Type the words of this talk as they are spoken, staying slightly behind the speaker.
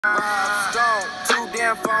What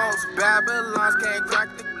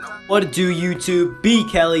it do, YouTube? B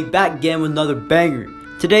Kelly back again with another banger.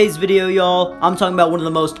 Today's video, y'all, I'm talking about one of the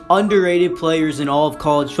most underrated players in all of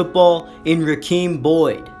college football, in Rakeem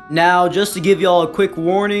Boyd. Now, just to give y'all a quick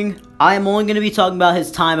warning, I am only going to be talking about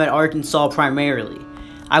his time at Arkansas primarily.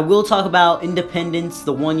 I will talk about Independence,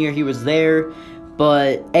 the 1 year he was there,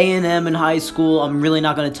 but A&M in high school, I'm really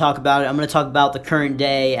not going to talk about it. I'm going to talk about the current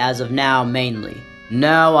day as of now mainly.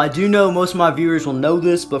 Now, I do know most of my viewers will know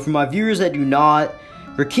this, but for my viewers that do not,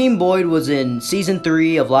 Rakeem Boyd was in Season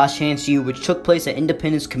 3 of Last Chance U, which took place at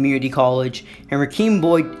Independence Community College, and Rakeem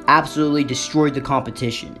Boyd absolutely destroyed the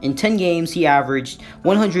competition. In 10 games, he averaged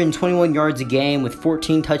 121 yards a game with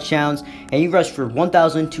 14 touchdowns, and he rushed for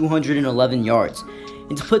 1,211 yards.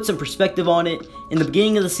 And to put some perspective on it, in the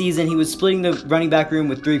beginning of the season, he was splitting the running back room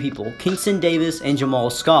with 3 people, Kingston Davis and Jamal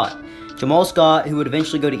Scott. Jamal Scott, who would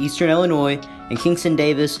eventually go to Eastern Illinois, and Kingston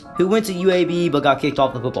Davis, who went to UAB but got kicked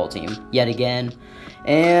off the football team, yet again.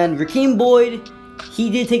 And Rakeem Boyd, he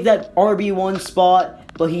did take that RB1 spot,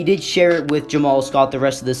 but he did share it with Jamal Scott the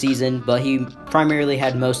rest of the season, but he primarily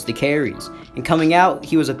had most of the carries. And coming out,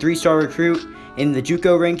 he was a 3-star recruit in the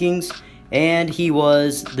JUCO rankings, and he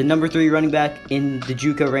was the number 3 running back in the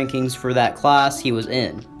JUCO rankings for that class he was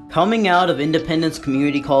in. Coming out of Independence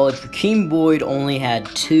Community College, Rakeem Boyd only had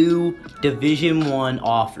 2 Division I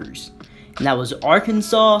offers, and that was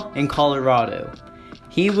Arkansas and Colorado.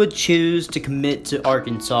 He would choose to commit to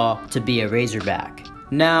Arkansas to be a Razorback.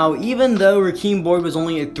 Now, even though Rakeem Boyd was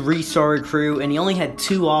only a 3-star recruit and he only had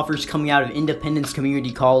 2 offers coming out of Independence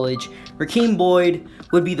Community College, Rakeem Boyd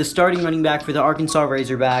would be the starting running back for the Arkansas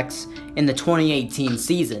Razorbacks in the 2018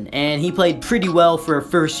 season, and he played pretty well for a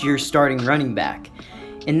first-year starting running back.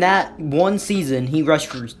 In that one season, he rushed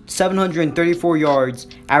for 734 yards,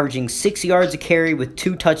 averaging 6 yards a carry with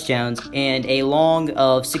 2 touchdowns and a long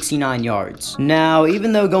of 69 yards. Now,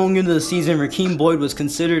 even though going into the season, Rakeem Boyd was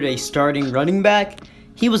considered a starting running back,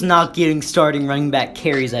 he was not getting starting running back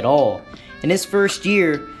carries at all. In his first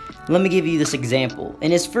year, let me give you this example.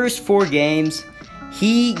 In his first 4 games,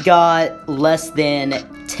 he got less than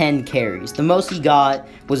 10 carries. The most he got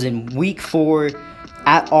was in week 4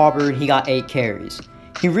 at Auburn. He got 8 carries.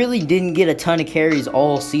 He really didn't get a ton of carries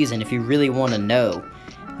all season, if you really want to know.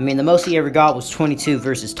 I mean, the most he ever got was 22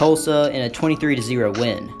 versus Tulsa in a 23-0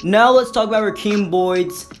 win. Now let's talk about Rakeem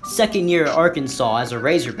Boyd's second year at Arkansas as a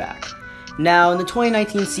Razorback. Now, in the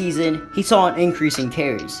 2019 season, he saw an increase in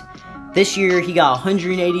carries. This year, he got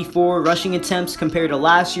 184 rushing attempts compared to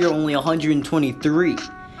last year, only 123.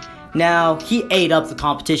 Now, he ate up the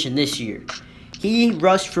competition this year. He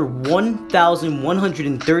rushed for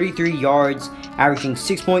 1,133 yards, averaging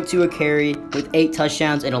 6.2 a carry with 8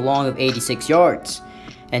 touchdowns and a long of 86 yards.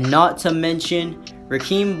 And not to mention,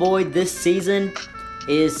 Rakeem Boyd this season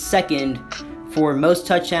is second for most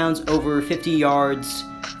touchdowns over 50 yards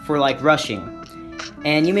for rushing.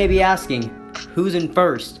 And you may be asking, who's in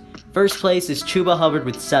first? First place is Chuba Hubbard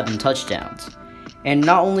with 7 touchdowns. And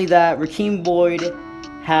not only that, Rakeem Boyd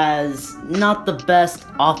has not the best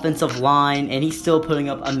offensive line, and he's still putting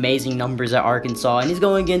up amazing numbers at Arkansas, and he's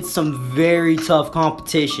going against some very tough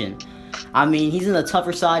competition. I mean, he's in the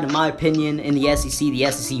tougher side, in my opinion, in the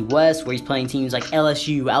SEC West, where he's playing teams like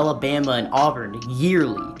LSU, Alabama, and Auburn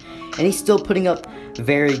yearly, and he's still putting up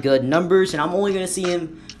very good numbers, and I'm only going to see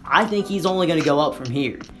him, I think he's only going to go up from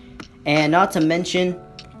here. And not to mention,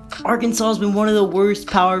 Arkansas has been one of the worst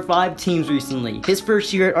Power 5 teams recently. His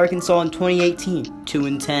first year at Arkansas in 2018,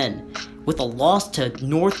 2-10, with a loss to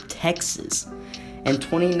North Texas. And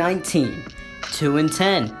 2019,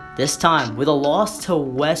 2-10, this time with a loss to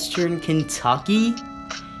Western Kentucky.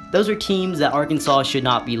 Those are teams that Arkansas should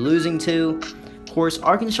not be losing to. Of course,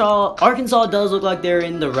 Arkansas does look like they're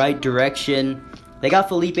in the right direction. They got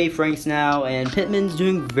Felipe Franks now, and Pittman's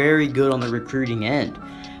doing very good on the recruiting end.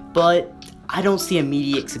 But I don't see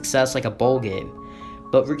immediate success like a bowl game.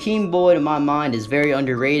 But Rakeem Boyd, in my mind, is very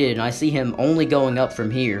underrated, and I see him only going up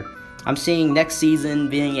from here. I'm seeing next season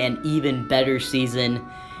being an even better season,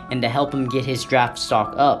 and to help him get his draft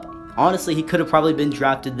stock up. Honestly, he could have probably been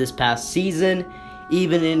drafted this past season,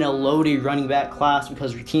 even in a loaded running back class,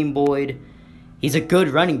 because Rakeem Boyd, he's a good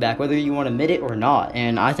running back, whether you want to admit it or not.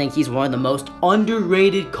 And I think he's one of the most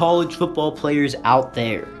underrated college football players out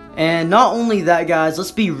there. And not only that, guys,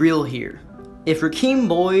 let's be real here. If Rakeem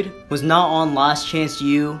Boyd was not on Last Chance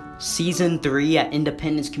U, Season 3 at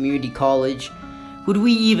Independence Community College, would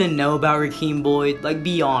we even know about Rakeem Boyd?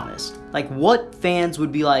 Be honest. What fans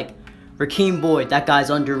would be like, Rakeem Boyd, that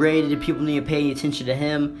guy's underrated, people need to pay attention to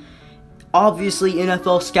him? Obviously,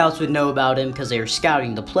 NFL scouts would know about him because they are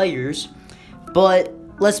scouting the players, but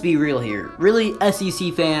let's be real here. Really,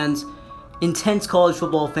 SEC fans, intense college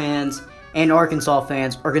football fans, and Arkansas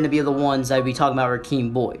fans are going to be the ones that will be talking about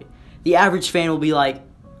Rakeem Boyd. The average fan will be like,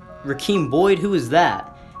 Rakeem Boyd? Who is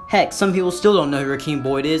that? Heck, some people still don't know who Rakeem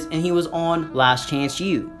Boyd is, and he was on Last Chance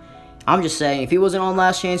U. I'm just saying, if he wasn't on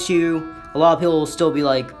Last Chance U, a lot of people will still be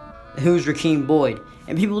like, who's Rakeem Boyd?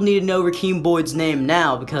 And people need to know Rakeem Boyd's name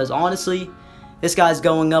now, because honestly, this guy's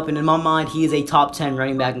going up, and in my mind, he is a top 10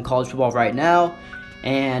 running back in college football right now,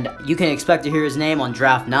 and you can expect to hear his name on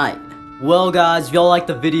draft night. Well guys, if y'all liked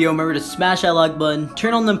the video, remember to smash that like button,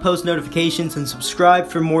 turn on them post notifications, and subscribe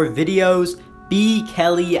for more videos. B.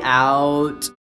 Kelly out.